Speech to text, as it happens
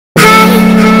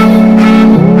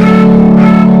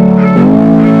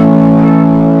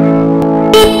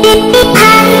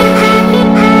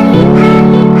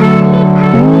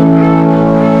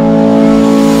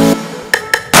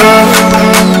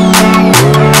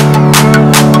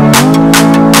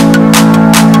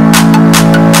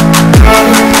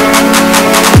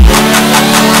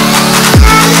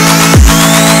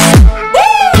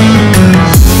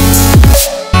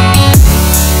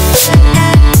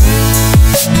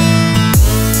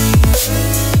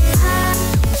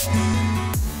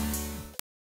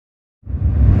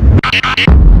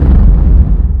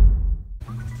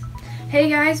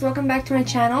guys, welcome back to my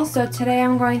channel. So today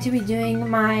I'm going to be doing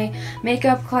my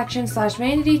makeup collection slash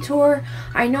vanity tour.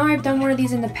 I know I've done one of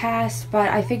these in the past, but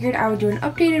I figured I would do an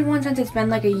updated one since it's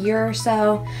been like a year or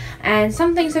so, and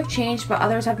some things have changed but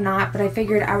others have not, but I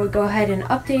figured I would go ahead and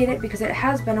update it because it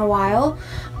has been a while.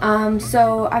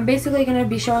 So I'm basically going to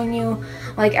be showing you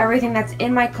like everything that's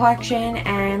in my collection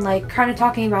and like kind of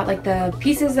talking about like the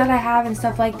pieces that I have and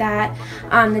stuff like that.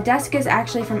 The desk is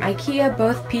actually from IKEA.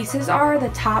 Both pieces are. The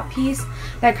top piece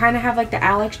that kind of have like the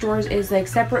Alex drawers is like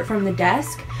separate from the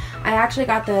desk. I actually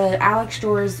got the Alex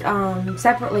drawers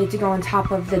separately to go on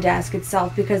top of the desk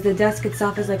itself because the desk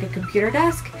itself is like a computer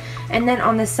desk, and then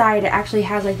on the side it actually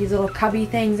has like these little cubby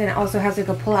things, and it also has like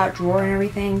a pull-out drawer and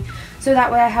everything, so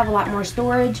that way I have a lot more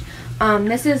storage.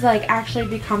 This is like actually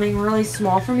becoming really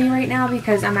small for me right now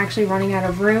because I'm actually running out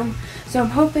of room, so I'm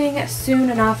hoping soon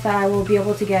enough that I will be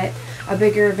able to get a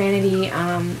bigger vanity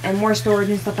and more storage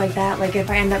and stuff like that, like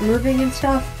if I end up moving and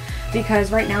stuff,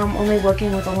 because right now I'm only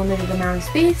working with a limited amount of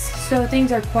space, so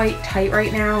things are quite tight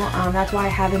right now. That's why I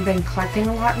haven't been collecting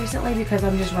a lot recently, because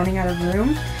I'm just running out of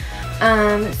room.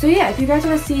 So yeah, if you guys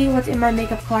want to see what's in my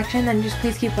makeup collection, then just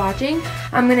please keep watching.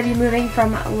 I'm going to be moving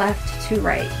from left to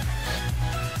right.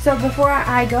 So before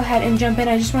I go ahead and jump in,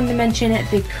 I just wanted to mention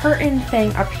the curtain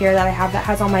thing up here that I have that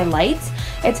has all my lights.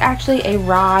 It's actually a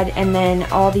rod, and then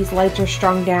all these lights are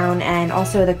strung down, and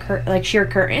also the sheer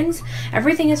curtains.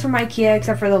 Everything is from IKEA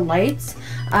except for the lights.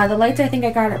 The lights I think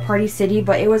I got at Party City,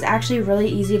 but it was actually really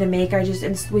easy to make.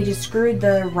 We just screwed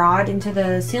the rod into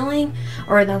the ceiling,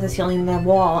 or not the ceiling, the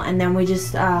wall, and then we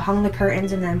just hung the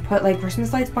curtains and then put like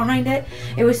Christmas lights behind it.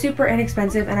 It was super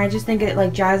inexpensive, and I just think it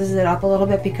like jazzes it up a little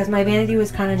bit because my vanity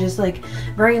was kind of just like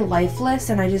very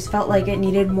lifeless, and I just felt like it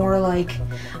needed more, like,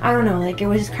 I don't know, like it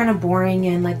was just kind of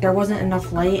boring and like there wasn't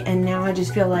enough light, and now I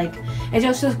just feel like it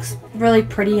just looks really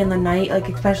pretty in the night, like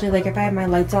especially like if I have my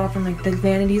lights off and like the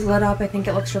vanity's lit up, I think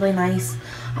it looks really nice.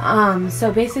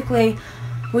 So basically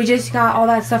we just got all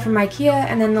that stuff from IKEA,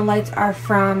 and then the lights are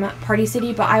from Party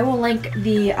City, but I will link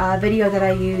the video that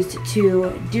I used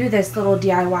to do this little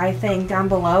DIY thing down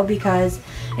below because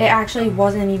it actually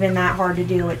wasn't even that hard to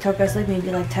do. It took us like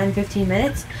maybe like 10-15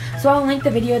 minutes. So I'll link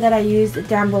the video that I used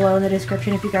down below in the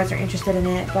description if you guys are interested in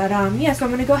it. But yeah, so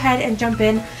I'm going to go ahead and jump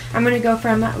in. I'm going to go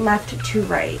from left to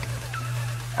right.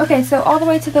 Okay, so all the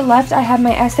way to the left I have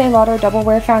my Estee Lauder Double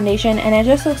Wear Foundation, and it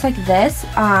just looks like this.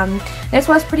 This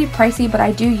was pretty pricey, but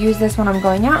I do use this when I'm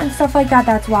going out and stuff like that.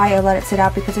 That's why I let it sit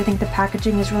out, because I think the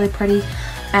packaging is really pretty,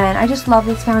 and I just love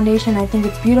this foundation. I think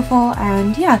it's beautiful,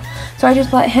 and yeah, so I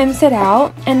just let him sit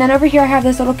out. And then over here I have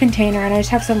this little container, and I just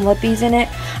have some lippies in it.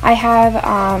 I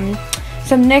have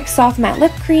some NYX Soft Matte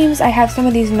Lip Creams. I have some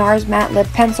of these NARS Matte Lip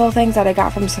Pencil things that I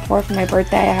got from Sephora for my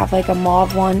birthday. I have like a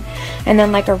mauve one and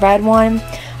then like a red one.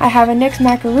 I have a NYX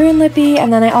Macaroon Lippy,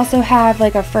 and then I also have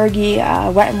like a Fergie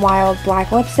Wet n Wild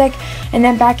black lipstick. And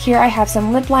then back here I have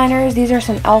some lip liners. These are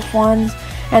some e.l.f. ones,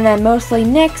 and then mostly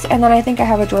NYX, and then I think I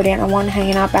have a Jordana one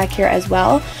hanging out back here as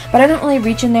well. But I don't really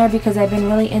reach in there because I've been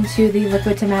really into the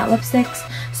liquid to matte lipsticks,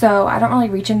 so I don't really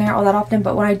reach in there all that often,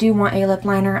 but when I do want a lip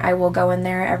liner, I will go in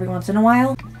there every once in a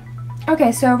while.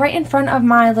 Okay, so right in front of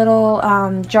my little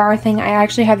jar thing, I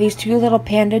actually have these two little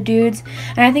panda dudes,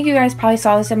 and I think you guys probably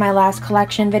saw this in my last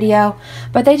collection video,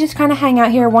 but they just kind of hang out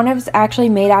here. One is actually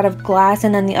made out of glass,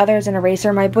 and then the other is an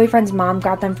eraser. My boyfriend's mom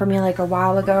got them for me like a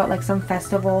while ago at like some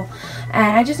festival,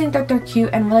 and I just think that they're cute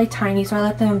and really tiny, so I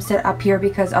let them sit up here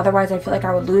because otherwise I feel like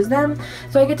I would lose them.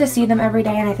 So I get to see them every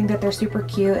day, and I think that they're super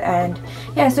cute, and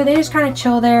yeah, so they just kind of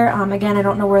chill there. Again, I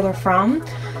don't know where they're from.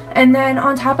 And then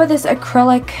on top of this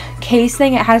acrylic case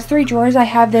thing, it has 3 drawers. I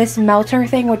have this melter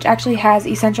thing, which actually has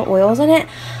essential oils in it,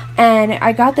 and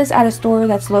I got this at a store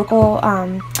that's local,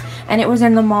 and it was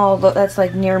in the mall that's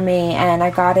like near me, and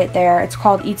I got it there. It's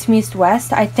called Eats Meets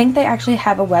West. I think they actually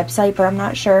have a website, but I'm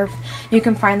not sure if you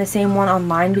can find the same one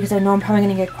online because I know I'm probably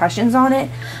going to get questions on it.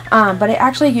 But it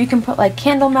actually, you can put like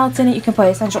candle melts in it, you can put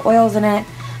essential oils in it.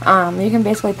 You can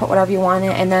basically put whatever you want in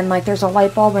it, and then like there's a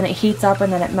light bulb and it heats up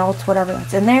and then it melts whatever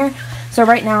that's in there. So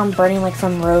right now I'm burning like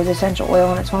some rose essential oil,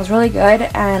 and it smells really good,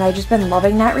 and I've just been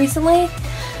loving that recently.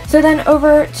 So then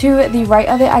over to the right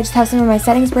of it, I just have some of my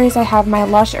setting sprays. I have my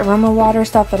Lush Aroma Water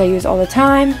stuff that I use all the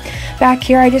time. Back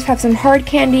here I just have some Hard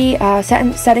Candy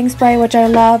setting spray, which I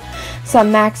love.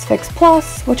 Some Max Fix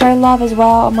Plus, which I love as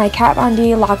well. My Kat Von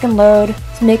D Lock and Load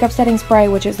makeup setting spray,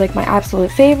 which is like my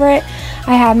absolute favorite.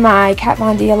 I have my Kat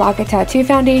Von D Lock and Tattoo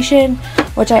Foundation.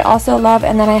 which I also love.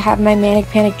 And then I have my Manic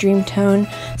Panic Dream Tone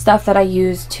stuff that I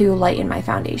use to lighten my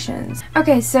foundations.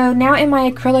 Okay, so now in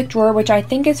my acrylic drawer, which I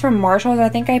think is from Marshall's. I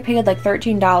think I paid like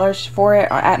 $13 for it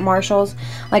at Marshall's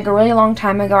like a really long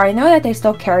time ago. I know that they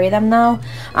still carry them though.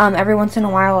 Every once in a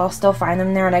while I'll still find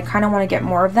them there, and I kind of want to get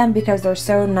more of them because they're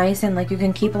so nice and like you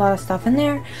can keep a lot of stuff in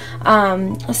there.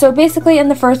 So basically in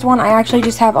the first one I actually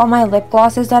just have all my lip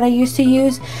glosses that I used to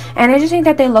use, and I just think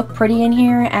that they look pretty in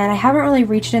here, and I haven't really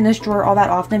reached in this drawer all that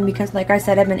often because like I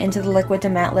said, I've been into the liquid to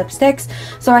matte lipsticks,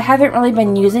 so I haven't really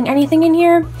been using anything in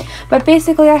here. But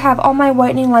basically I have all my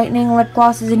whitening lightening lip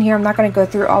glosses in here. I'm not going to go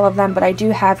through all of them, but I do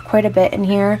have quite a bit in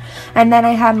here. And then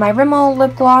I have my Rimmel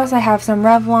lip gloss, I have some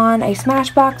Revlon, a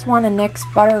Smashbox one, a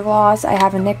NYX butter gloss, I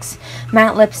have a NYX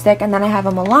matte lipstick, and then I have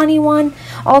a Milani one.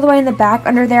 All the way in the back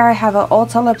under there I have an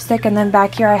Ulta lipstick, and then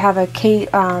back here I have a Kate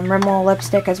Rimmel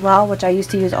lipstick as well, which I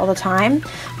used to use all the time.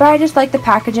 But I just like the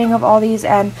packaging of all these,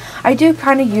 and I do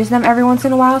kind of use them every once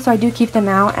in a while, so I do keep them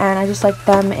out, and I just like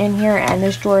them in here. And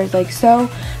this drawer is like so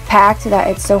packed that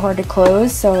it's so hard to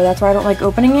close, so that's why I don't like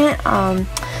opening it.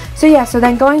 So yeah, so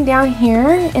then going down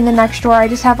here in the next drawer I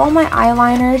just have all my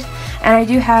eyeliners, and I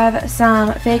do have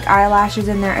some fake eyelashes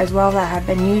in there as well that have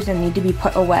been used and need to be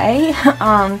put away.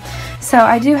 So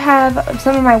I do have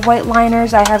some of my white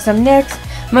liners. I have some NYX,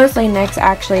 mostly NYX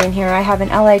actually in here. I have an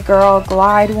LA Girl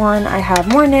Glide one, I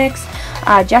have more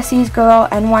NYX, Jessie's Girl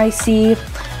NYC,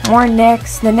 more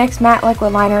NYX. The NYX matte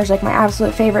liquid liner is like my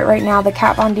absolute favorite right now. The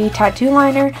Kat Von D tattoo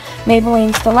liner,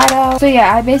 Maybelline Stiletto. So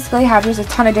yeah, I basically have just a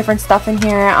ton of different stuff in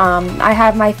here. I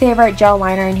have my favorite gel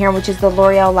liner in here, which is the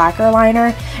L'Oreal Lacquer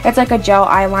Liner. It's like a gel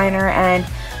eyeliner, and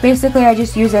basically I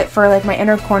just use it for like my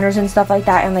inner corners and stuff like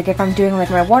that, and like if I'm doing like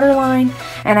my waterline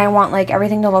and I want like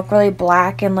everything to look really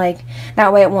black and like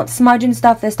that way it won't smudge and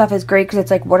stuff, this stuff is great because it's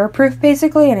like waterproof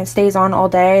basically, and it stays on all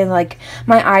day. And like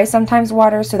my eyes sometimes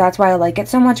water, so that's why I like it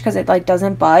so much, because it like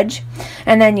doesn't budge.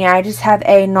 And then yeah, I just have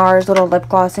a NARS little lip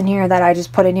gloss in here that I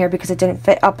just put in here because it didn't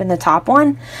fit up in the top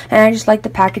one, and I just like the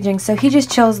packaging, so he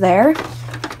just chills there.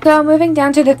 So moving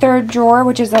down to the third drawer,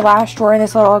 which is the last drawer in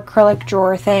this little acrylic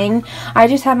drawer thing, I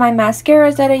just have my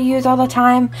mascaras that I use all the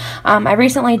time. I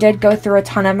recently did go through a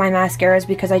ton of my mascaras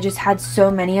because I just had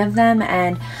so many of them,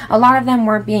 and a lot of them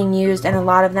weren't being used, and a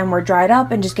lot of them were dried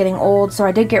up and just getting old, so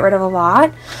I did get rid of a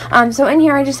lot. So in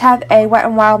here I just have a Wet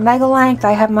n Wild Mega Length.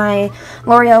 I have my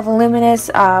L'Oreal Voluminous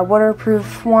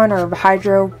waterproof one, or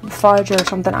Hydro Fudge or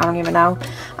something, I don't even know.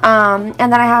 And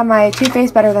then I have my Too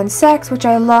Faced Better Than Sex, which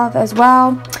I love as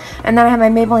well. And then I have my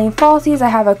Maybelline Falsies. I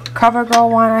have a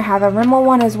CoverGirl one. I have a Rimmel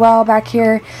one as well back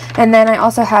here. And then I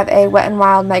also have a Wet n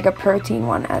Wild Mega Protein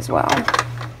one as well.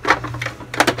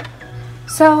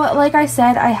 So, like I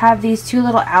said, I have these two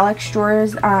little Alex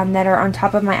drawers that are on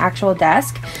top of my actual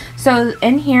desk. So,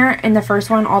 in here, in the first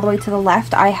one, all the way to the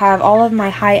left, I have all of my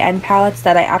high-end palettes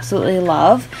that I absolutely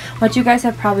love, which you guys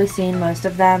have probably seen most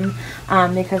of them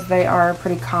because they are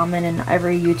pretty common and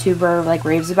every YouTuber, like,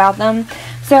 raves about them.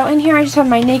 So, in here, I just have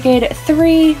my Naked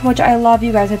 3, which I love.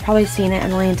 You guys have probably seen it a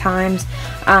million times.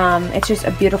 It's just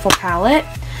a beautiful palette.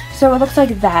 So, it looks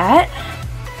like that.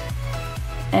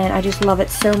 And I just love it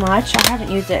so much. I haven't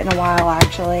used it in a while,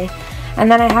 actually. And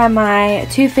then I have my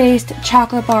Too Faced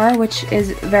Chocolate Bar, which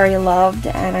is very loved,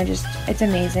 and it's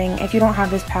amazing. If you don't have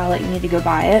this palette, you need to go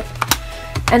buy it.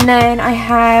 And then I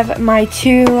have my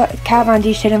two Kat Von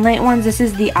D Shade and Light ones. This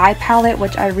is the Eye Palette,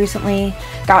 which I recently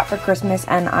got for Christmas,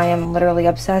 and I am literally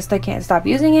obsessed. I can't stop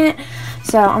using it.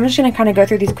 So I'm just going to kind of go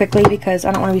through these quickly because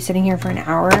I don't want to be sitting here for an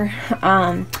hour.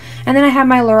 And then I have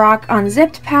my Lorac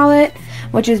Unzipped palette,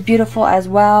 which is beautiful as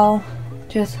well.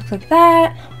 Just looks like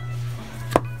that.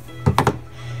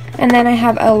 And then I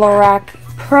have a Lorac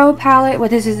Pro palette, which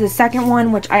this is the second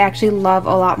one, which I actually love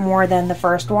a lot more than the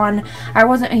first one. I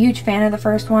wasn't a huge fan of the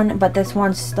first one, but this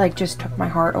one's like just took my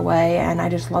heart away, and I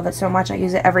just love it so much. I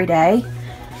use it every day.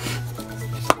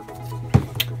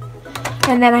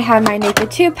 And then I have my Naked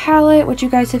 2 palette, which you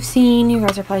guys have seen. You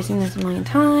guys are probably seen this a million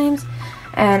times.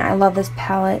 And I love this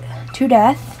palette to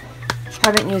death.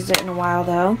 Haven't used it in a while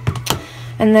though.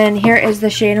 And then here is the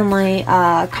Shade and Light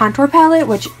contour palette,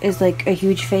 which is like a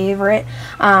huge favorite.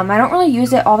 I don't really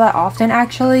use it all that often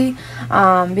actually,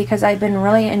 because I've been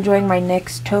really enjoying my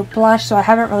NYX taupe blush, so I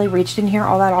haven't really reached in here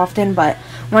all that often, but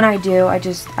when I do,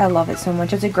 I love it so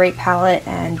much. It's a great palette,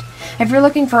 and if you're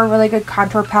looking for a really good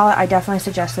contour palette, I definitely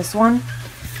suggest this one.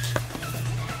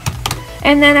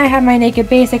 And then I have my Naked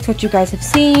Basics, which you guys have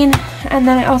seen. And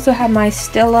then I also have my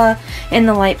Stila in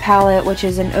the Light palette, which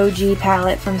is an OG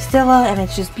palette from Stila, and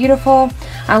it's just beautiful.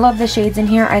 I love the shades in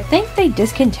here. I think they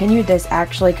discontinued this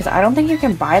actually, because I don't think you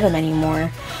can buy them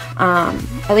anymore.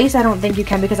 At least I don't think you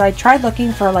can, because I tried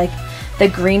looking for like the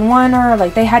green one, or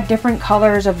like they had different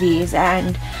colors of these,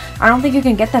 and I don't think you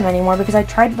can get them anymore because I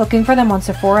tried looking for them on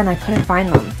Sephora and I couldn't find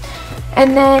them.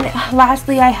 And then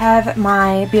lastly, I have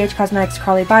my BH Cosmetics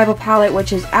Carly Bible palette,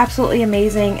 which is absolutely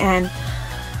amazing, and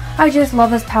I just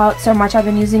love this palette so much. I've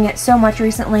been using it so much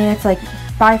recently, and it's like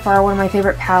by far one of my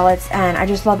favorite palettes, and I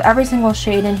just love every single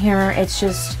shade in here. It's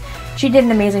just, she did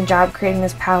an amazing job creating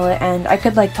this palette, and I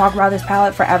could like talk about this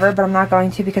palette forever, but I'm not going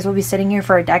to because we'll be sitting here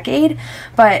for a decade.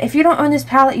 But if you don't own this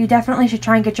palette, you definitely should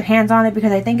try and get your hands on it,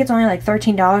 because I think it's only like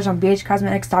 $13 on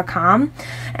bhcosmetics.com,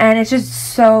 and it's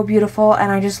just so beautiful,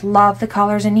 and I just love the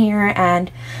colors in here,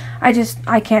 and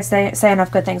I can't say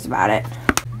enough good things about it.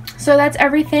 So that's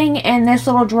everything in this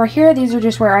little drawer here. These are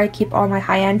just where I keep all my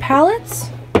high-end palettes.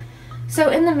 So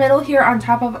in the middle here, on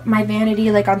top of my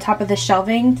vanity, like on top of the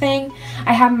shelving thing,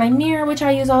 I have my mirror, which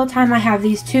I use all the time. I have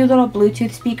these two little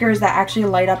Bluetooth speakers that actually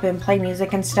light up and play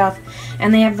music and stuff,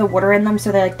 and they have the water in them,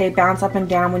 so they bounce up and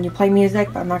down when you play music,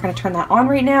 but I'm not going to turn that on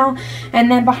right now.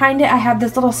 And then behind it, I have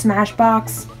this little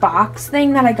Smashbox box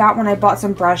thing that I got when I bought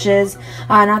some brushes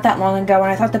not that long ago,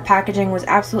 and I thought the packaging was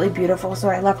absolutely beautiful, so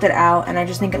I left it out, and I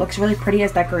just think it looks really pretty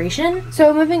as decoration.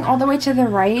 So moving all the way to the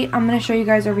right, I'm going to show you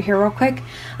guys over here real quick.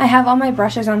 I have all my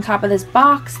brushes on top of this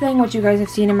box thing, which you guys have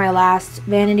seen in my last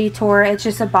vanity tour. It's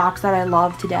just a box that I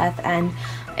love to death, and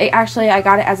I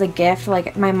got it as a gift.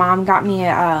 Like my mom got me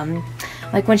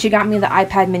like when she got me the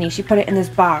iPad mini, she put it in this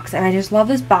box, and I just love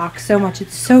this box so much.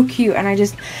 It's so cute, and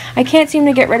I can't seem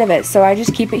to get rid of it, so I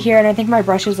just keep it here, and I think my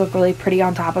brushes look really pretty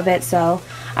on top of it, so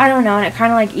I don't know, and it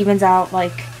kind of like evens out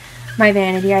like my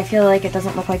vanity. I feel like it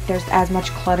doesn't look like there's as much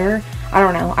clutter. I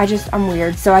don't know, I'm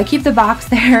weird. So I keep the box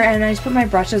there, and I just put my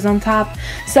brushes on top.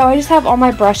 So I just have all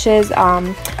my brushes.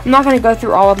 I'm not going to go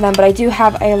through all of them, but I do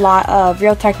have a lot of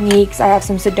Real Techniques. I have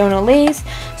some Sedona Lace,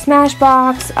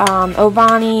 Smashbox,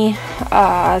 Vanity,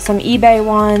 some eBay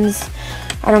ones,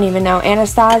 I don't even know,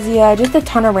 Anastasia, just a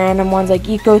ton of random ones like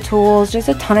Eco Tools, just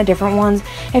a ton of different ones.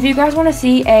 If you guys want to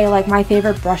see a like my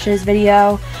favorite brushes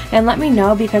video, and let me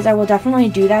know, because I will definitely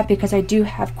do that, because I do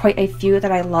have quite a few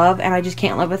that I love and I just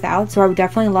can't live without, so I would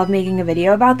definitely love making a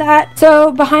video about that.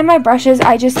 So behind my brushes,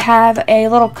 I just have a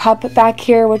little cup back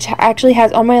here, which actually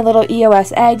has all my little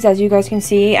EOS eggs, as you guys can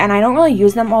see, and I don't really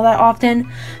use them all that often,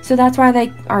 so that's why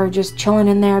they are just chilling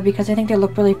in there, because I think they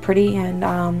look really pretty,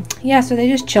 and yeah, so they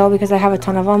just chill because I have a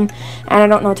ton of them and I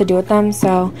don't know what to do with them,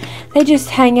 so they just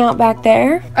hang out back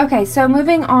there. Okay, so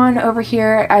moving on over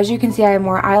here, as you can see, I have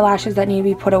more eyelashes that need to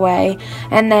be put away,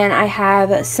 and then I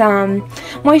have some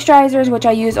moisturizers which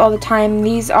I use all the time.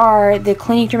 These are the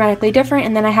Clinique Dramatically Different,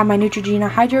 and then I have my Neutrogena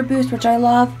Hydro Boost, which I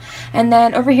love, and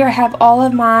then over here I have all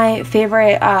of my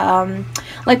favorite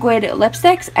liquid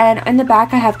lipsticks, and in the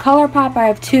back I have ColourPop, I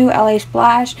have two LA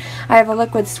Splash, I have a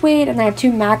Liquid Suede, and I have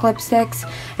two MAC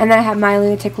lipsticks, and then I have my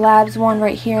Lunatic Labs one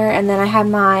right here, and then I have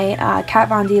my Kat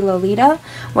Von D Lolita,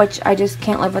 which I just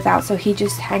can't live without, so he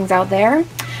just hangs out there.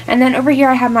 And then over here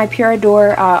I have my Pure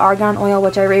Adore Argan Oil,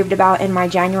 which I raved about in my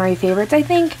January favorites, I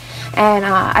think, and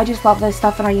I just love this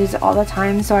stuff and I use it all the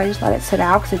time, so I just let it sit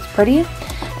out because it's pretty,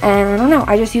 and I don't know,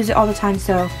 I just use it all the time,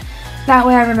 so that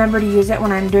way I remember to use it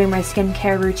when I'm doing my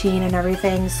skincare routine and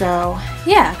everything. So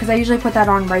yeah, because I usually put that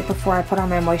on right before I put on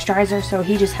my moisturizer, so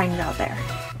he just hangs out there.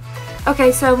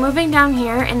 Okay, so moving down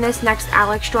here in this next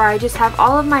Alex drawer, I just have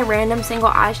all of my random single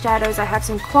eyeshadows. I have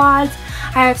some quads,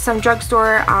 I have some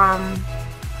drugstore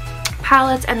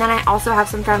palettes, and then I also have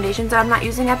some foundations that I'm not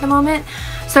using at the moment.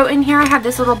 So in here I have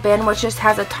this little bin which just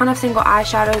has a ton of single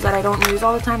eyeshadows that I don't use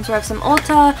all the time. So I have some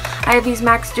Ulta, I have these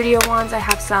MAC Studio ones, I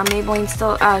have some Maybelline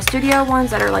Studio ones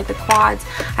that are like the quads,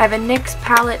 I have a NYX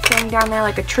palette thing down there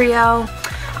like a trio,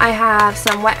 I have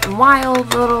some Wet n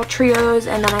Wild little trios,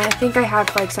 and then I think I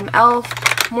have like some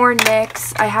e.l.f., more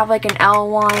NYX, I have like an Elle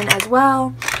one as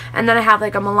well, and then I have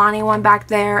like a Milani one back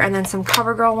there, and then some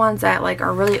CoverGirl ones that like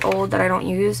are really old that I don't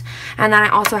use, and then I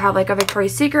also have like a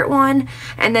Victoria's Secret one,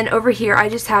 and then over here I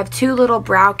just have two little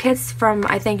brow kits from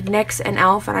I think NYX and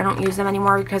e.l.f., and I don't use them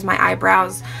anymore because my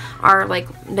eyebrows are like,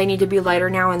 they need to be lighter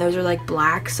now, and those are like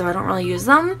black, so I don't really use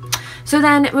them. So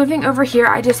then moving over here,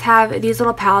 I just have these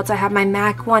little palettes. I have my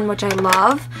MAC one, which I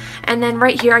love, and then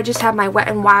right here I just have my Wet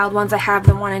n Wild ones. I have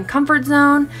the one in Comfort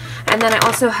Zone, and then I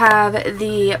also have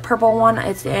the purple one.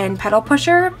 It's in Pedal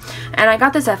Pusher, and I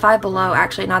got this at Five Below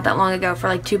actually not that long ago for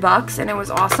like $2, and it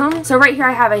was awesome. So right here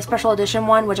I have a special edition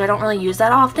one, which I don't really use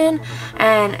that often,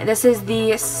 and this is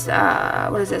the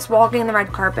what is this, Walking the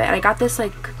Red Carpet, and I got this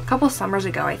like a couple summers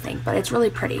ago I think, but it's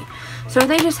really pretty. So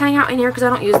they just hang out in here because I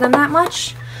don't use them that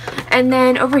much. And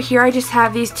then over here I just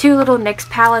have these two little NYX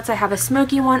palettes. I have a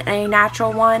smoky one and a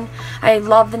natural one. I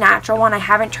love the natural one. I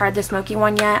haven't tried the smoky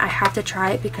one yet. I have to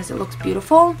try it because it looks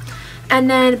beautiful. And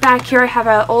then back here I have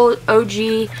an old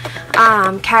OG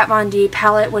Kat Von D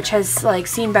palette, which has like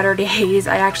seen better days.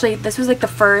 This was like the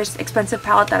first expensive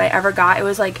palette that I ever got. It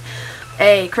was like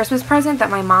a Christmas present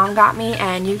that my mom got me,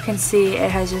 and you can see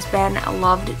it has just been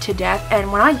loved to death.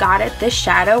 And when I got it, this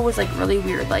shadow was like really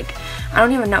weird, like I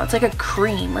don't even know, it's like a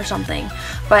cream or something,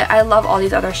 but I love all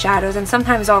these other shadows, and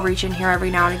sometimes I'll reach in here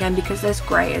every now and again because this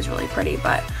gray is really pretty.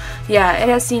 But yeah, it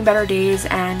has seen better days,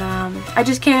 and I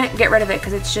just can't get rid of it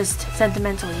because it's just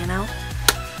sentimental, you know.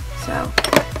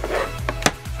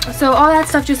 So all that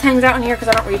stuff just hangs out in here because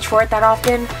I don't reach for it that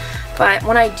often, but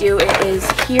when I do, it is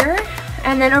here.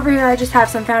 And then over here I just have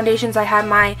some foundations. I have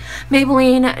my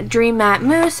Maybelline Dream Matte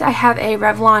Mousse. I have a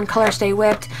Revlon Color Stay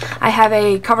Whipped. I have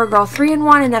a CoverGirl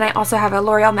 3-in-1, and then I also have a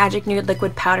L'Oreal Magic Nude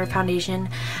Liquid Powder Foundation.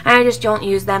 And I just don't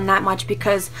use them that much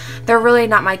because they're really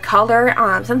not my color.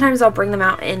 Sometimes I'll bring them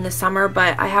out in the summer,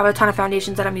 but I have a ton of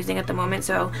foundations that I'm using at the moment.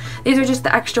 So these are just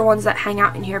the extra ones that hang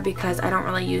out in here because I don't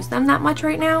really use them that much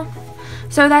right now.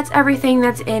 So that's everything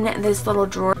that's in this little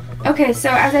drawer. Okay, so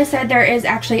as I said, there is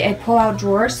actually a pull-out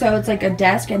drawer, so it's like a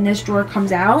desk, and this drawer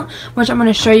comes out, which I'm going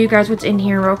to show you guys what's in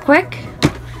here real quick.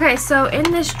 Okay, so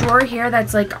in this drawer here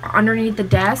that's like underneath the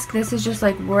desk, this is just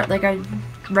like a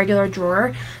regular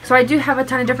drawer. So I do have a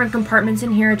ton of different compartments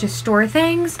in here to store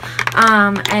things,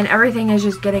 and everything is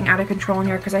just getting out of control in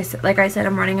here because like I said,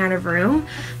 I'm running out of room.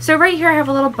 So right here I have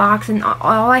a little box, and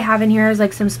all I have in here is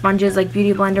like some sponges, like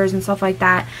beauty blenders and stuff like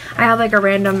that. I have like a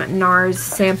random NARS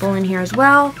sample in here as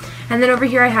well. And then over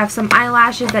here I have some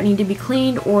eyelashes that need to be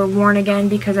cleaned or worn again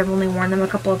because I've only worn them a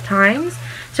couple of times.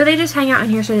 So they just hang out in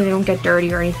here so they don't get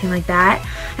dirty or anything like that.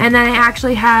 And then I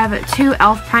actually have 2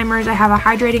 e.l.f. primers. I have a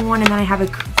hydrating one, and then I have a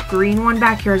green one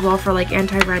back here as well for like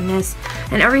anti-redness.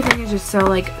 And everything is just so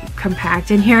like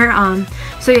compact in here.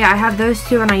 So yeah, I have those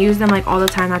 2, and I use them like all the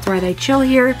time. That's why they chill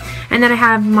here. And then I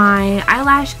have my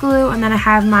eyelash glue, and then I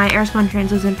have my Airspun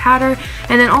translucent powder.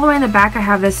 And then all the way in the back I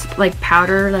have this like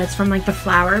powder that's from like the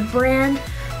Flower brand.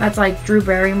 That's like Drew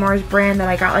Barrymore's brand that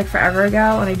I got like forever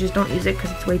ago, and I just don't use it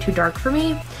because it's way too dark for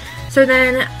me. So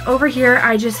then over here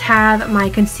I just have my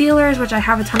concealers, which I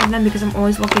have a ton of them because I'm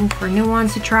always looking for new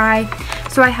ones to try.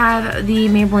 So I have the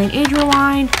Maybelline Age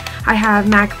Rewind, I have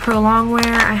MAC Pro Longwear,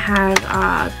 I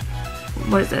have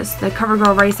what is this? The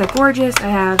CoverGirl Ready Set Gorgeous, I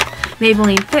have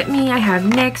Maybelline Fit Me, I have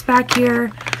NYX back here,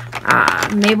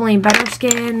 Maybelline Better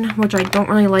Skin, which I don't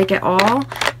really like at all,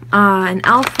 an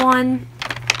e.l.f. one,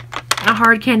 a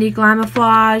Hard Candy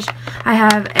Glamouflage. I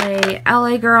have a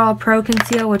LA Girl Pro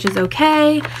Conceal, which is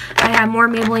okay. I have more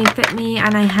Maybelline Fit Me,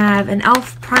 and I have an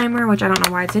e.l.f. primer, which I don't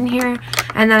know why it's in here.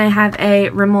 And then I have a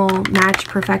Rimmel Match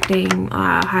Perfecting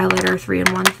highlighter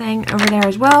 3-in-1 thing over there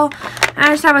as well. And I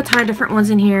just have a ton of different ones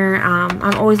in here. I'm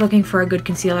always looking for a good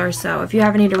concealer, so if you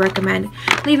have any to recommend,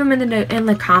 leave them in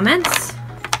the comments.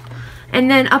 And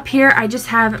then up here I just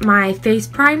have my face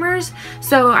primers.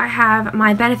 So I have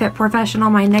my Benefit Professional,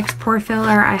 my NYX Pore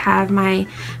Filler, I have my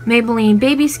Maybelline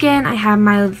Baby Skin, I have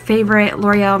my favorite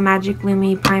L'Oreal Magic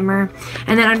Lumi Primer,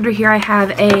 and then under here I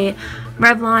have a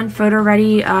Revlon Photo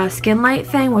Ready Skin Light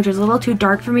thing, which is a little too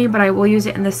dark for me, but I will use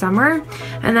it in the summer.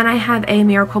 And then I have a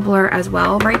Miracle Blur as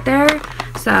well right there.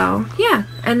 So yeah,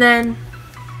 and then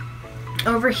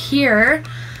over here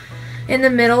in the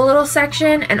middle little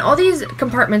section, and all these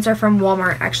compartments are from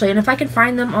Walmart actually, and if I can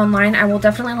find them online I will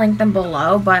definitely link them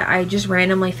below, but I just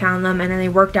randomly found them and then they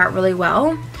worked out really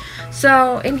well.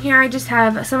 So in here I just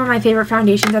have some of my favorite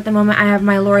foundations at the moment. I have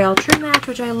my L'Oreal True Match,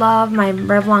 which I love, my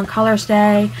Revlon Color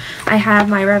Stay, I have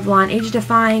my Revlon Age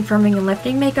Defying Firming and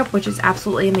Lifting Makeup, which is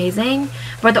absolutely amazing,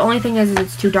 but the only thing is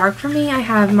it's too dark for me. I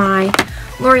have my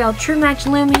L'Oreal True Match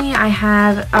Lumi, I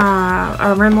have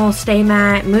a Rimmel Stay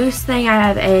Matte Mousse thing, I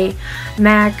have a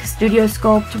MAC Studio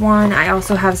Sculpt one, I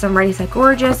also have some Ready Set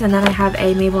Gorgeous, and then I have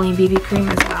a Maybelline BB Cream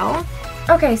as well.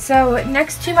 Okay, so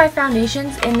next to my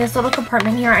foundations in this little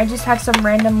compartment here, I just have some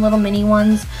random little mini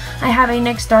ones. I have a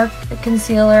NYX Dark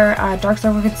Concealer, Dark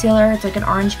Circle Concealer. It's like an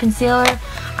orange concealer.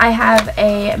 I have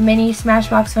a mini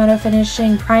Smashbox Photo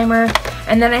Finishing Primer.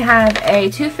 And then I have a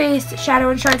Too Faced Shadow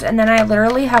Insurance. And then I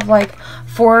literally have like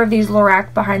 4 of these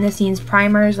Lorac behind the scenes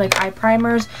primers, like eye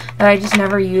primers, that I just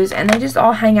never use. And they just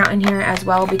all hang out in here as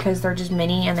well because they're just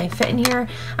mini and they fit in here.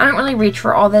 I don't really reach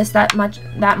for all this that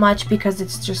much because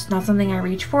it's just not something I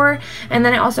reach for. And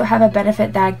then I also have a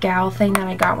Benefit That Gal thing that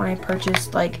I got when I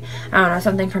purchased, like, I don't know,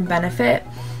 something from Benefit.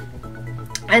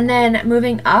 And then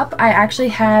moving up, I actually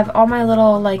have all my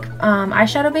little like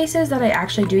eyeshadow bases that I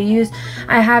actually do use.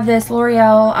 I have this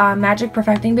L'Oreal Magic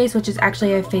Perfecting Base, which is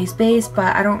actually a face base,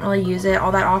 but I don't really use it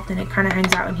all that often. It kind of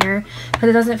hangs out in here because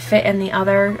it doesn't fit in the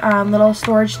other little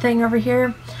storage thing over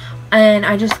here. and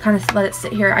I just kind of let it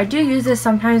sit here. I do use this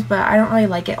sometimes, but I don't really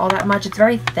like it all that much. It's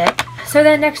very thick. So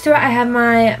then next to it I have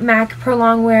my MAC Pro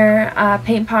Longwear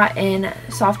paint pot in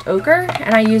soft ochre,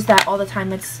 and I use that all the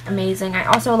time. It's amazing. I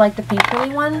also like the pink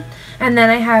curly one. And then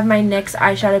I have my NYX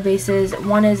eyeshadow bases.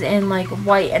 One is in like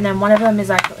white, and then one of them is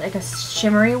like a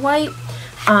shimmery white.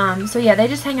 So yeah, they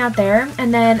just hang out there.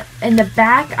 And then in the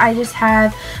back I just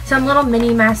have some little mini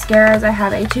mascaras. I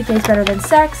have a Too Faced Better Than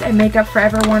Sex, a Makeup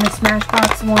Forever one, a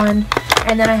Smashbox one,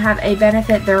 and then I have a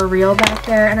Benefit They're Real back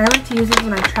there, and I like to use these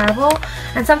when I travel.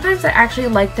 And sometimes I actually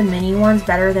like the mini ones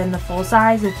better than the full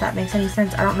size, if that makes any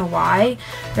sense. I don't know why.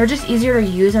 They're just easier to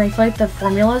use, and I feel like the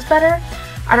formula is better.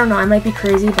 I don't know, I might be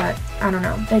crazy, but I don't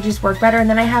know. They just work better. And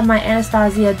then I have my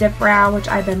Anastasia Dip Brow, which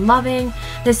I've been loving.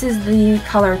 This is the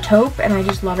color Taupe, and I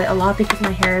just love it a lot because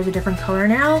my hair is a different color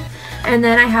now. And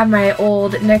then I have my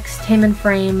old NYX Tame and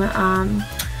Frame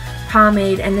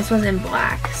pomade, and this was in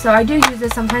black. So I do use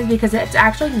this sometimes because it's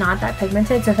actually not that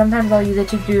pigmented, so sometimes I'll use it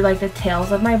to do like the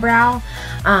tails of my brow,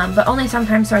 but only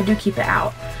sometimes, so I do keep it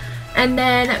out. And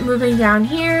then moving down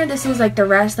here, this is like the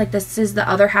rest, like this is the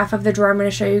other half of the drawer I'm going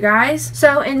to show you guys.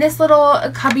 So in this little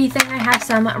cubby thing, I have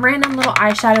some random little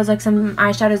eyeshadows, like some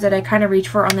eyeshadows that I kind of reach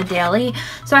for on the daily.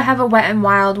 So I have a Wet n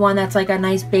Wild one that's like a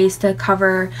nice base to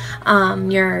cover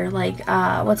your like,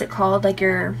 what's it called, like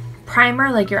your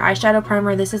primer, like your eyeshadow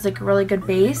primer. This is like a really good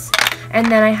base. And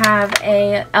then I have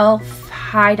a e.l.f.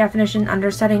 high definition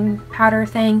undersetting powder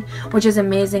thing, which is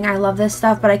amazing. I love this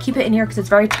stuff, but I keep it in here because it's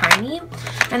very tiny.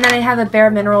 And then I have a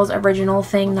Bare Minerals original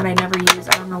thing that I never use.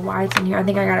 I don't know why it's in here. I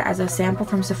think I got it as a sample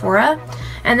from Sephora.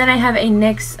 And then I have a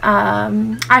NYX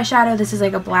eyeshadow. This is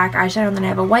like a black eyeshadow, and then I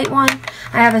have a white one.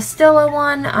 I have a Stila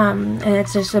one, and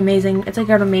it's just amazing. It's like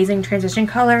an amazing transition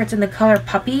color. It's in the color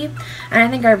Puppy, and I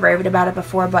think I've raved about it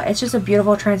before, but it's just a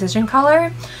beautiful transition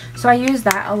color. So I use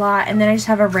that a lot. And then I just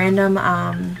have a random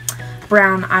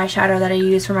brown eyeshadow that I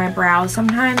use for my brows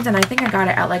sometimes, and I think I got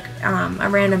it at like a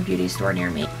random beauty store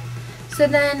near me. So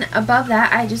then above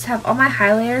that, I just have all my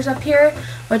highlighters up here,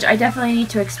 which I definitely need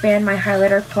to expand my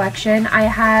highlighter collection. I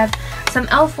have some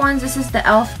e.l.f. ones. This is the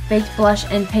e.l.f. Baked Blush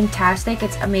in Pinktastic.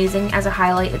 It's amazing as a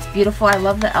highlight. It's beautiful. I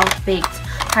love the e.l.f. Baked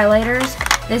highlighters.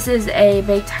 This is a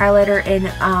baked highlighter in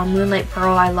Moonlight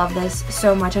Pearl. I love this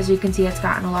so much. As you can see, it's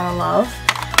gotten a lot of love.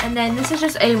 And then this is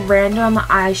just a random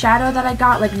eyeshadow that I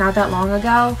got like not that long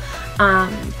ago.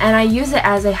 And I use it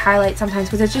as a highlight sometimes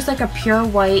because it's just like a pure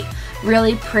white,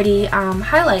 really pretty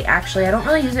highlight actually. I don't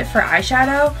really use it for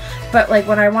eyeshadow, but like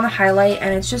when I want to highlight,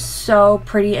 and it's just so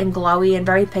pretty and glowy and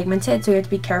very pigmented, so you have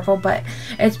to be careful, but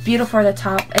it's beautiful for the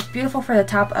top. It's beautiful for the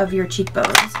top of your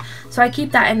cheekbones. So I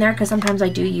keep that in there because sometimes I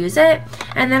do use it.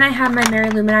 And then I have my Mary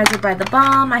Luminizer by The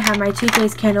Balm. I have my Too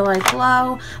Faced Candlelight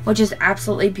Glow, which is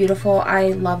absolutely beautiful. I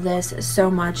love this so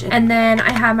much. And then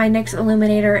I have my NYX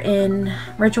Illuminator in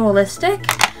Ritualistic.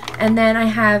 And then I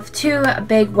have two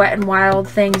big Wet n Wild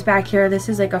things back here. This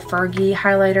is like a Fergie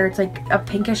highlighter. It's like a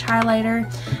pinkish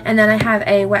highlighter. And then I have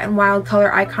a Wet n Wild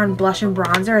Color Icon blush and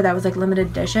bronzer that was like limited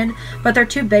edition, but they're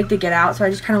too big to get out, so I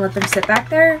just kind of let them sit back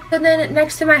there. And then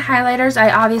next to my highlighters,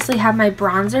 I obviously have my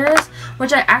bronzers,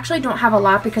 which I actually don't have a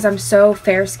lot because I'm so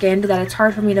fair skinned that it's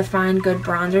hard for me to find good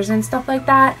bronzers and stuff like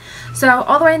that. So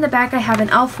all the way in the back, I have an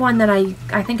e.l.f. one that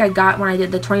I think I got when I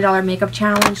did the $20 makeup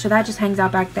challenge, so that just hangs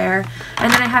out back there.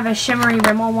 And then I have a shimmery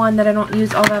Rimmel one that I don't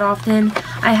use all that often.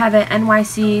 I have an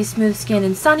NYC Smooth Skin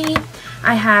and Sunny.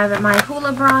 I have my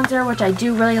Hoola bronzer, which I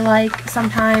do really like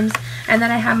sometimes. And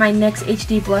then I have my NYX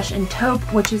HD Blush in Taupe,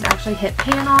 which is actually hit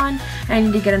pan on. And I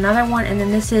need to get another one. And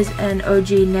then this is an OG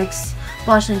NYX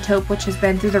Blush in Taupe, which has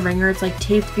been through the ringer. It's like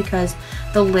taped because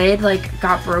the lid like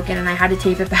got broken and I had to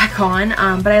tape it back on.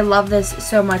 But I love this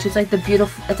so much. It's like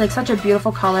it's like such a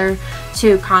beautiful color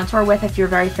to contour with if you're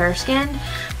very fair skinned,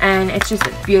 and it's just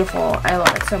beautiful. I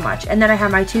love it so much. And then I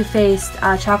have my Too Faced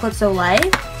Chocolate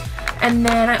Soleil. And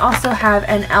then I also have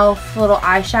an e.l.f. little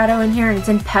eyeshadow in here, and it's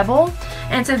in Pebble.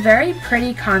 And it's a very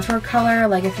pretty contour color,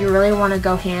 like if you really want to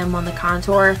go ham on the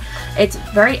contour. It's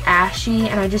very ashy,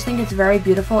 and I just think it's very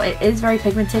beautiful. It is very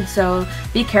pigmented, so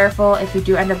be careful if you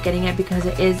do end up getting it because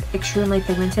it is extremely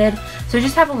pigmented. So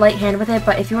just have a light hand with it,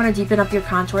 but if you want to deepen up your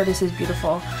contour, this is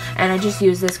beautiful. And I just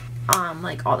use this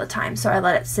like all the time, so I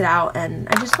let it sit out, and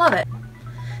I just love it.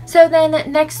 So then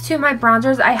next to my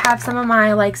bronzers, I have some of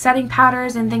my like setting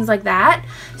powders and things like that.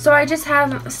 So I just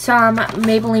have some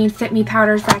Maybelline Fit Me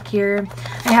powders back here.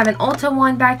 I have an Ulta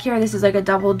one back here. This is like a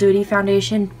double duty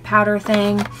foundation powder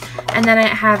thing. And then I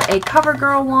have a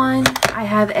CoverGirl one. I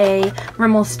have a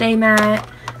Rimmel Stay Matte.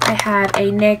 I I have a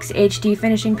NYX HD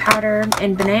finishing powder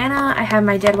in banana. I have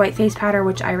my dead white face powder,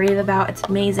 which I rave about. It's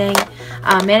amazing.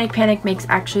 Manic Panic makes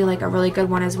actually like a really good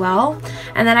one as well.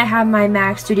 And then I have my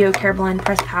MAC Studio Care Blend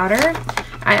pressed powder.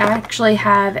 I actually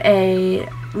have a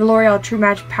L'Oreal True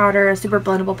Match powder, a super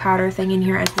blendable powder thing in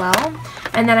here as well.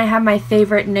 And then I have my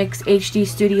favorite NYX HD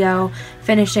Studio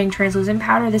finishing translucent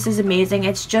powder. This is amazing.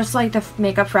 It's just like the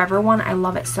Makeup Forever one. I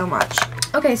love it so much.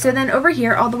 Okay, so then over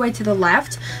here all the way to the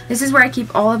left, this is where I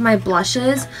keep all of my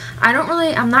blushes.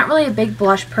 I'm not really a big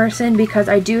blush person because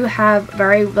I do have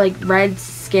very like red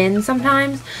skin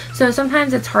sometimes. So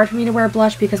sometimes it's hard for me to wear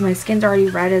blush because my skin's already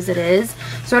red as it is.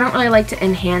 So I don't really like to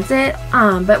enhance it.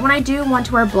 But when I do want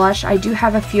to wear blush, I do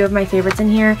have a few of my favorites in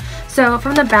here. So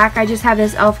from the back, I just have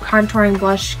this e.l.f. contouring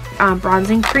blush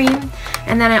bronzing cream.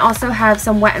 And then I also have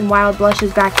some Wet n Wild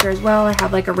blushes back here as well. I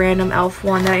have like a random e.l.f.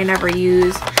 one that I never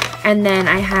use. And then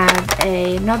I have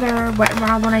another Wet n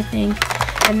Wild one, I think.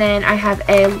 And then I have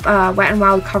a Wet n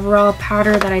Wild Coverall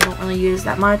powder that I don't really use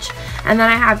that much. And then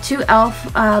I have two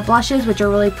e.l.f. Blushes, which are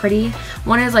really pretty.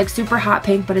 One is like super hot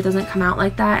pink, but it doesn't come out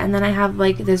like that. And then I have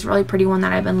like this really pretty one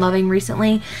that I've been loving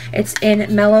recently. It's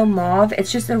in Mellow Mauve.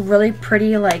 It's just a really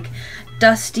pretty like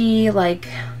dusty like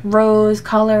rose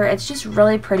color. It's just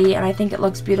really pretty, and I think it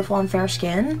looks beautiful on fair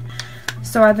skin.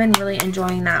 So I've been really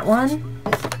enjoying that one.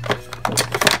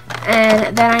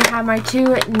 And then I have my two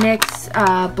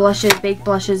NYX blushes, baked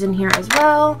blushes in here as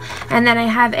well. And then I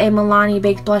have a Milani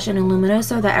baked blush in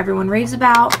Luminoso that everyone raves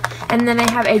about. And then I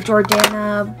have a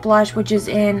Jordana blush, which is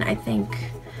in, I think,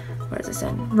 what is this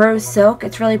in? Rose Silk.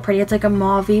 It's really pretty. It's like a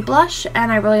mauve blush, and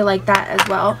I really like that as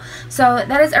well. So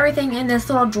that is everything in this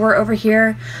little drawer over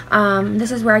here.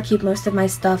 This is where I keep most of my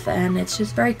stuff, and it's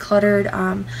just very cluttered.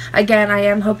 Again, I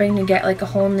am hoping to get like a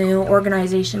whole new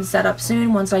organization set up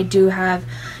soon once I do have,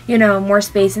 you know, more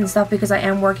space and stuff, because I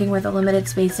am working with a limited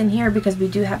space in here because we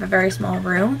do have a very small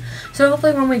room. So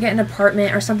hopefully when we get an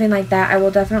apartment or something like that, I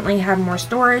will definitely have more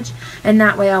storage, and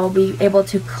that way I will be able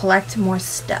to collect more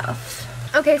stuff.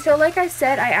 Okay, so like I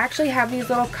said, I actually have these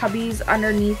little cubbies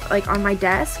underneath, like on my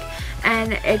desk,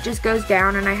 and it just goes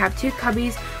down, and I have two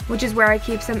cubbies, which is where I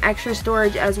keep some extra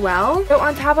storage as well. So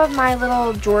on top of my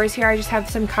little drawers here, I just have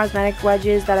some cosmetic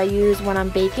wedges that I use when I'm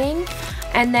baking.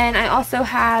 And then I also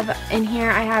have in here,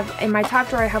 I have in my top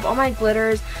drawer, I have all my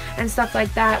glitters and stuff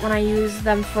like that when I use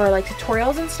them for like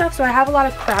tutorials and stuff. So I have a lot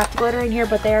of craft glitter in here,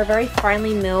 but they are very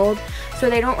finely milled, so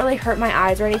they don't really hurt my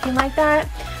eyes or anything like that.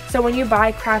 So when you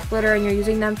buy craft glitter and you're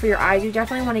using them for your eyes, you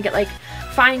definitely want to get like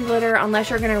fine glitter, unless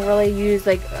you're going to really use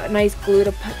like a nice glue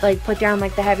to put down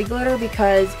like the heavy glitter,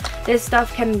 because this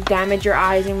stuff can damage your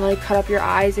eyes and really cut up your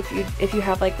eyes if you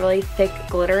have like really thick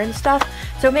glitter and stuff.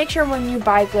 So make sure when you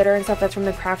buy glitter and stuff that's from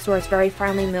the craft store, it's very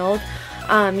finely milled.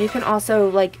 You can also,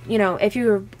 like, you know, if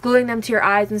you're gluing them to your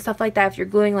eyes and stuff like that, if you're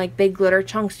gluing like big glitter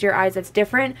chunks to your eyes, that's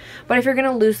different. But if you're going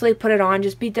to loosely put it on,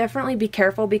 just definitely be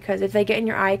careful, because if they get in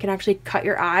your eye, it can actually cut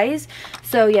your eyes.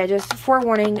 So yeah, just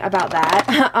forewarning about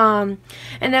that.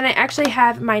 And then I actually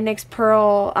have my NYX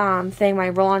Pearl thing, my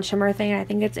roll-on shimmer thing. I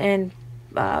think it's in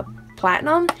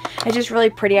Platinum. It's just really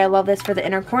pretty. I love this for the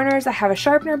inner corners. I have a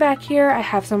sharpener back here. I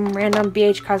have some random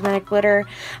BH Cosmetic glitter.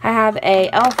 I have a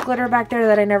e.l.f. glitter back there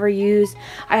that I never use.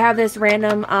 I have this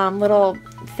random little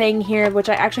thing here, which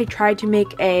I actually tried to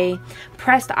make a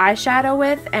pressed eyeshadow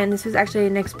with, and this was actually a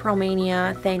NYX Pearl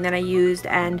Mania thing that I used,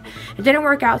 and it didn't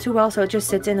work out too well, so it just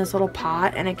sits in this little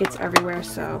pot and it gets everywhere.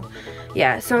 So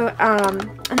yeah, so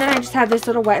and then I just have this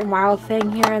little Wet n Wild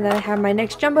thing here, and then I have my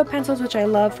NYX Jumbo pencils, which I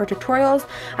love for tutorials.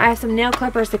 I have some nail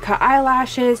clippers to cut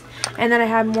eyelashes, and then I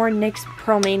have more NYX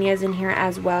Pearl Manias in here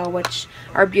as well, which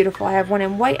are beautiful. I have one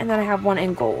in white, and then I have one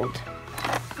in gold.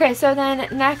 Okay, so then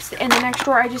next, in the next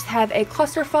drawer, I just have a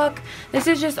clusterfuck. This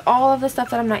is just all of the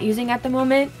stuff that I'm not using at the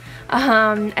moment.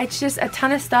 It's just a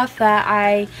ton of stuff that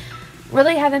I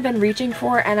really haven't been reaching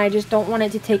for, and I just don't want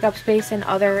it to take up space in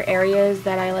other areas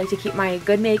that I like to keep my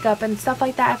good makeup and stuff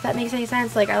like that, if that makes any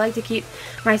sense. Like, I like to keep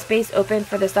my space open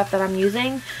for the stuff that I'm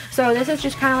using. So this is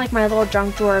just kind of like my little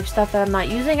junk drawer of stuff that I'm not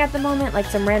using at the moment. Like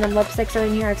some random lipsticks are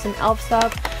in here. I have some e.l.f.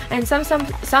 stuff, and some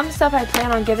stuff I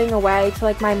plan on giving away to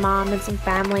like my mom and some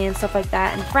family and stuff like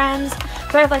that, and friends.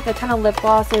 So I have like a ton of lip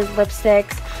glosses,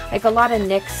 lipsticks, like a lot of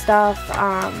NYX stuff.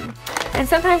 And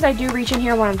sometimes I do reach in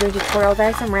here when I'm doing tutorials. I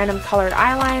have some random colored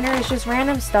eyeliners, just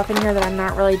random stuff in here that I'm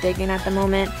not really digging at the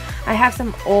moment. I have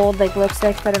some old like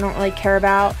lipsticks that I don't really care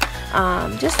about.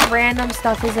 Just random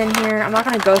stuff is in here. I'm not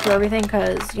going to go through everything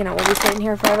because, you know, we'll be sitting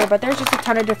here forever, but there's just a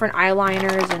ton of different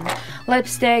eyeliners and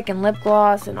lipstick and lip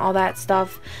gloss and all that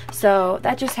stuff. So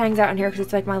that just hangs out in here because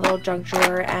it's like my little junk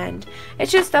drawer, and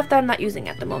it's just stuff that I'm not using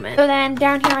at the moment. So then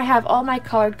down here I have all my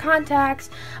colored contacts.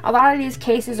 A lot of these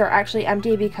cases are actually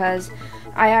empty because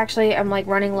I actually am like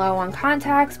running low on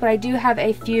contacts, but I do have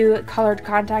a few colored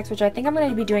contacts, which I think I'm going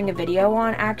to be doing a video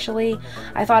on. Actually,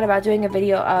 I thought about doing a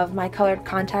video of my colored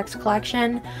contacts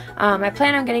collection. I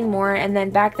plan on getting more, and then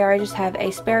back there I just have a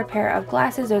spare pair of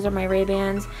glasses. Those are my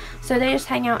Ray-Bans, so they just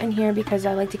hang out in here because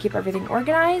I like to keep everything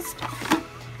organized.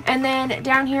 And then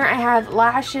down here I have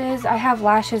lashes. I have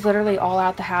lashes literally all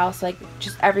out the house, like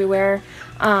just everywhere.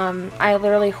 I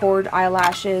literally hoard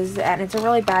eyelashes, and it's a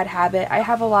really bad habit. I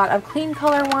have a lot of clean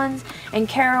color ones and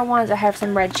Cara ones. I have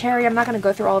some red cherry. I'm not going to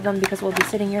go through all of them because we'll be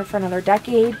sitting here for another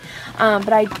decade.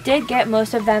 But I did get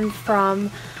most of them from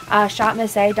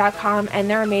shopmissa.com, and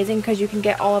they're amazing because you can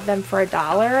get all of them for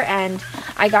 $1, and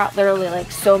I got literally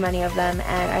like so many of them,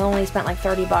 and I only spent like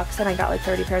 30 bucks and I got like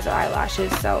 30 pairs of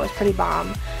eyelashes, so it was pretty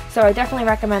bomb. So I definitely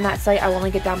recommend that site. I will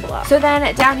link it down below. So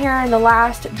then down here in the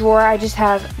last drawer I just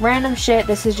have random shit.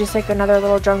 This is just like another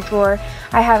little junk drawer.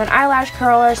 I have an eyelash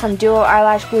curler, some duo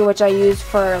eyelash glue which I use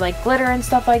for like glitter and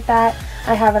stuff like that.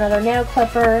 I have another nail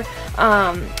clipper.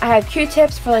 I have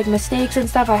Q-tips for like mistakes and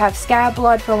stuff. I have scab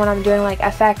blood for when I'm doing like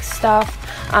FX stuff.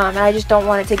 And I just don't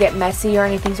want it to get messy or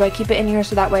anything, so I keep it in here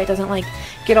so that way it doesn't like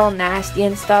get all nasty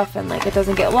and stuff, and like it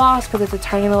doesn't get lost because it's a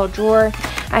tiny little drawer.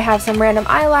 I have some random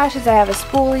eyelashes. I have a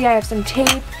spoolie. I have some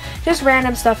tape. Just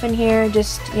random stuff in here.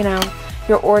 Just, you know,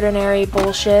 your ordinary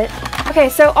bullshit. Okay,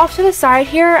 so off to the side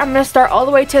here, I'm going to start all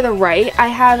the way to the right. I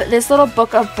have this little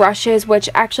book of brushes, which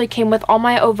actually came with all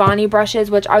my Vanity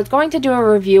brushes, which I was going to do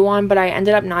a review on, but I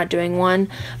ended up not doing one.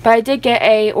 But I did get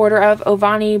a order of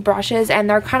Vanity brushes, and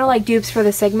they're kind of like dupes for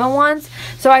the Sigma ones.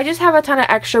 So I just have a ton of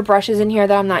extra brushes in here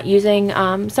that I'm not using.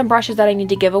 Some brushes that I need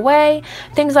to give away,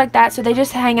 things like that. So they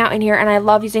just hang out in here, and I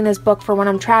love using this book for when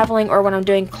I'm traveling or when I'm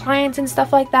doing clients and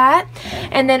stuff like that.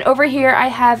 And then over here, I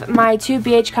have my two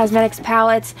BH Cosmetics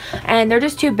palettes, and they're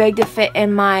just too big to fit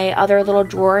in my other little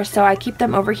drawer, so I keep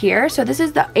them over here. So this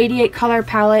is the 88 color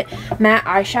palette matte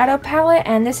eyeshadow palette,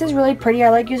 and this is really pretty.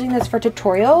 I like using this for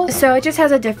tutorials. So it just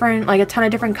has a ton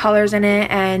of different colors in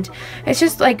it, and it's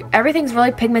just like everything's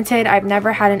really pigmented. I've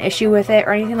never had an issue with it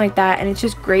or anything like that, and it's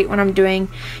just great when I'm doing,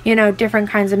 you know, different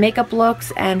kinds of makeup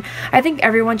looks. And I think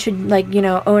everyone should, like, you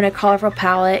know, own a colorful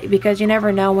palette because you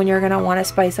never know when you're gonna want to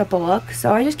spice up a look.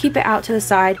 So I just keep it out to the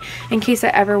side in case I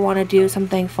ever want to do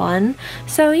something fun.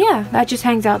 So yeah, that just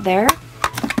hangs out there.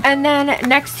 And then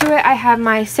next to it I have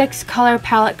my 6 color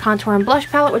palette contour and blush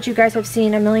palette, which you guys have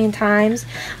seen a million times.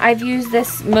 I've used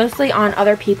this mostly on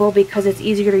other people because it's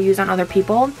easier to use on other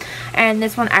people, and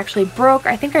this one actually broke.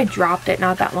 I think I dropped it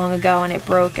not that long ago and it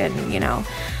broke, and you know,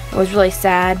 it was really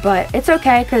sad, but it's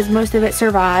okay because most of it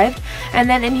survived. And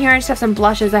then in here I just have some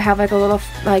blushes. I have like a little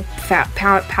like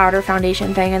powder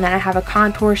foundation thing, and then I have a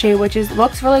contour shade which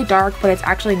looks really dark, but it's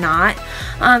actually not.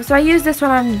 So I use this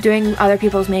when I'm doing other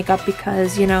people's makeup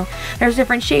because, you know, there's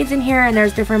different shades in here and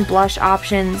there's different blush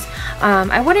options.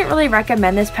 I wouldn't really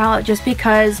recommend this palette just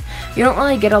because you don't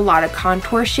really get a lot of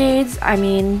contour shades. I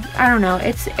mean, I don't know,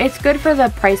 it's good for the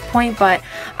price point, but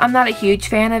I'm not a huge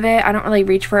fan of it. I don't really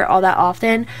reach for it all that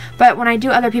often. But when I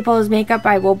do other people's makeup,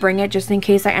 I will bring it just in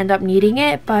case I end up needing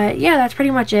it. But yeah, that's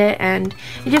pretty much it, and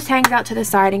it just hangs out to the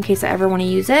side in case I ever want to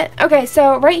use it. Okay,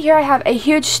 so right here I have a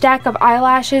huge stack of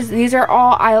eyelashes. These are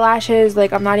all eyelashes,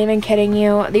 like I'm not even kidding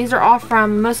you. These are all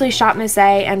from mostly Shop Miss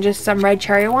A and just some red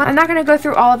cherry ones. I'm not going to go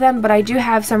through all of them, but I do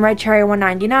have some red cherry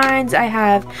 199s. I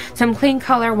have some clean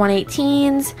color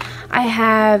 118s. I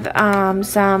have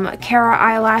some Cara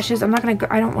eyelashes. I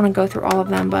don't want to go through all of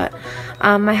them, but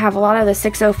I have a lot of the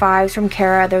 605s from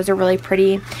Cara. Those are really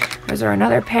pretty. Those are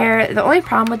another pair. The only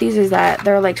problem with these is that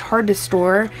they're like hard to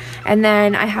store. And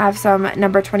then I have some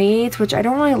number 28s, which I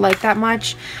don't really like that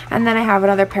much. And then I have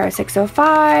another pair of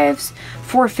 605s,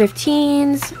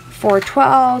 415s,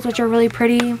 412s, which are really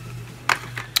pretty.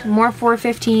 More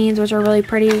 415s, which are really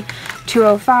pretty.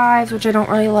 205s, which I don't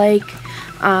really like.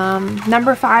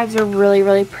 Number 5s are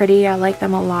really pretty. I like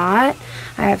them a lot.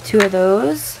 I have 2 of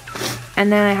those.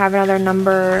 And then I have another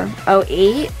number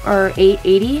 08 or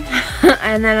 880.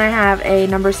 And then I have a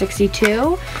number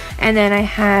 62. And then I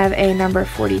have a number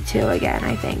 42 again,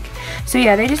 I think. So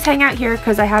yeah, they just hang out here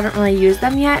because I haven't really used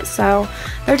them yet. So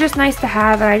they're just nice to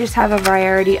have. And I just have a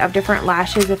variety of different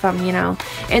lashes if I'm, you know,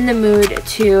 in the mood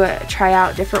to try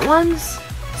out different ones.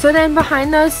 So then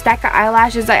behind those stack of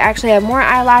eyelashes, I actually have more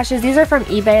eyelashes. These are from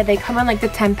eBay. They come in like the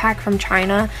 10 pack from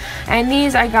China, and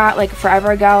these I got like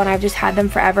forever ago, and I've just had them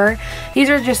forever. These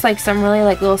are just like some really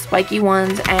like little spiky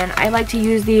ones, and I like to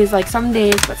use these like some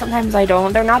days, but sometimes I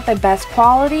don't. They're not the best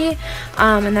quality.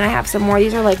 And then I have some more.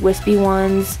 These are like wispy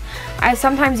ones. I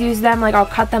sometimes use them, like I'll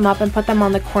cut them up and put them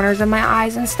on the corners of my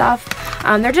eyes and stuff.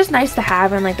 They're just nice to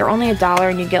have, and like they're only $1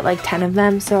 and you get like 10 of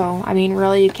them, so I mean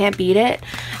really you can't beat it.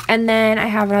 And then I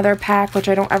have another pack which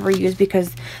I don't ever use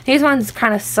because these ones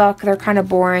kind of suck. They're kind of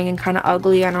boring and kind of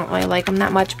ugly. I don't really like them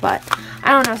that much, but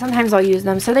I don't know, sometimes I'll use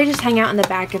them. So they just hang out in the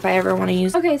back if I ever want to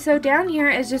use them. Okay, so down here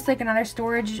is just like another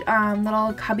storage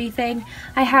little cubby thing.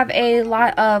 I have a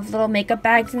lot of little makeup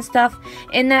bags and stuff.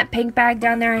 In that pink bag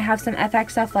down there I have some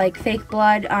FX stuff like fake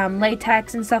blood,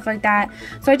 latex and stuff like that.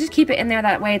 So I just keep it in there,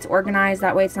 that way it's organized,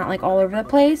 that way it's not like all over the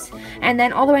place. And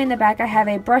then all the way in the back I have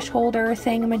a brush holder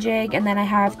thingamajig, and then I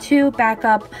have 2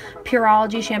 backup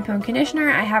Pureology shampoo and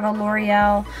conditioner. I have a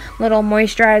L'Oreal little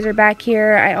moisturizer back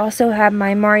here. I also have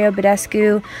my Mario Badescu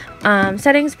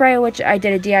setting spray, which I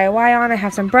did a DIY on. I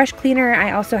have some brush cleaner.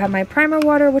 I also have my primer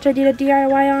water, which I did a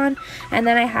DIY on, and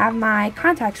then I have my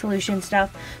contact solution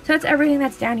stuff. So that's everything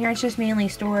that's down here. It's just mainly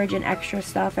storage and extra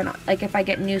stuff, and like if I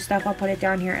get new stuff I'll put it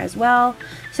down here as well.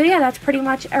 So yeah, that's pretty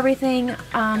much everything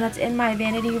that's in my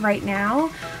vanity right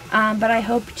now, but I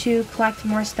hope to collect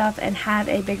more stuff and have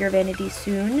a bigger vanity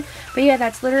soon. But yeah,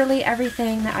 that's literally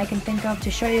everything that I can think of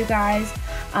to show you guys.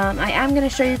 I am going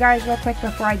to show you guys real quick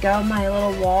before I go my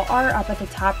little wall art up at the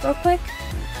top real quick.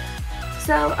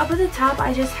 So up at the top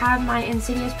I just have my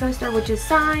Insidious poster, which is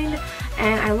signed,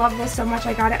 and I love this so much.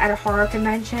 I got it at a horror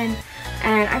convention,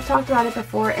 and I've talked about it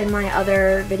before in my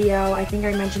other video. I think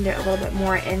I mentioned it a little bit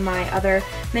more in my other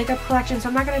makeup collection, so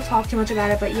I'm not going to talk too much about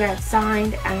it, but yeah, it's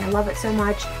signed and I love it so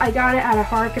much. I got it at a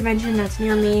horror convention that's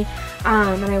near me,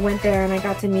 and I went there and I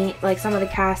got to meet like some of the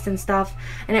cast and stuff,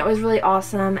 and it was really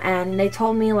awesome. And they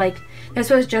told me like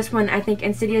this was just when I think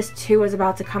Insidious 2 was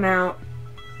about to come out,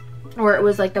 or it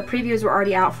was like the previews were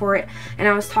already out for it, and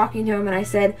I was talking to him and I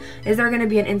said, is there going to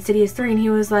be an Insidious 3? And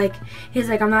he's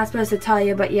like, I'm not supposed to tell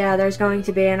you, but yeah, there's going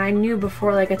to be. And I knew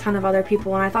before like a ton of other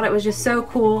people, and I thought it was just so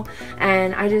cool,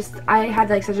 and I had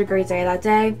like such a great day that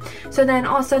day. So then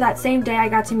also that same day I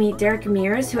got to meet Derek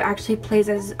Mears, who actually plays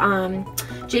as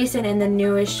Jason in the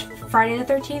newish Friday the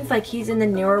 13th. Like he's in the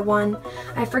newer one.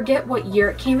 I forget what year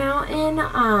it came out in,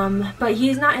 but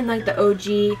he's not in like the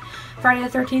OG Friday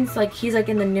the 13th, like he's like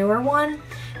in the newer one,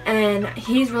 and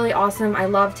he's really awesome. I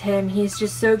loved him. He's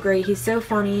just so great. He's so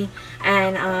funny,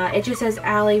 and it just says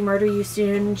Allie, murder you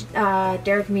soon,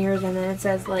 Derek Mears, and then it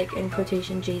says like in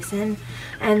quotation Jason.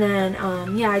 And then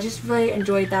yeah, I just really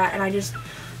enjoyed that, and it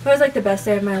was like the best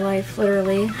day of my life,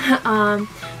 literally.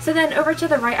 So then over to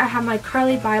the right I have my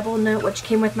Carly Bible note, which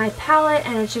came with my palette,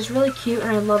 and it's just really cute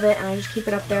and I love it, and I just keep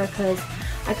it up there because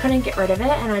I couldn't get rid of it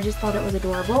and I just thought it was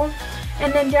adorable.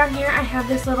 And then down here I have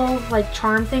this little like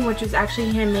charm thing, which was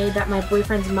actually handmade, that my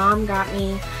boyfriend's mom got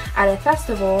me at a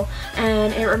festival,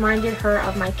 and it reminded her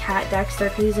of my cat Dexter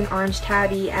because he's an orange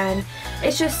tabby, and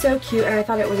it's just so cute and I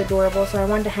thought it was adorable, so I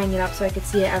wanted to hang it up so I could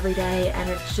see it every day, and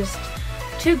it's just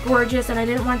too gorgeous, and I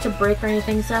didn't want it to break or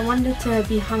anything, so I wanted it to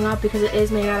be hung up because it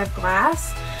is made out of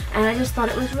glass, and I just thought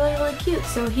it was really, really cute.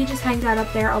 So he just hangs that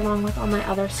up there along with all my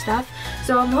other stuff.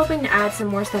 So I'm hoping to add some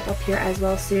more stuff up here as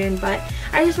well soon, but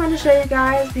I just wanted to show you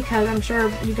guys because I'm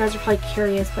sure you guys are probably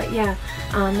curious. But yeah,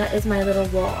 that is my little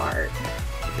wall art.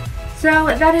 So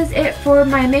that is it for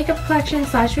my makeup collection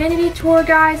slash vanity tour,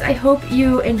 guys. I hope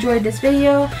you enjoyed this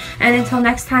video, and until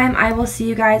next time I will see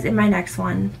you guys in my next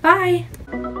one. Bye!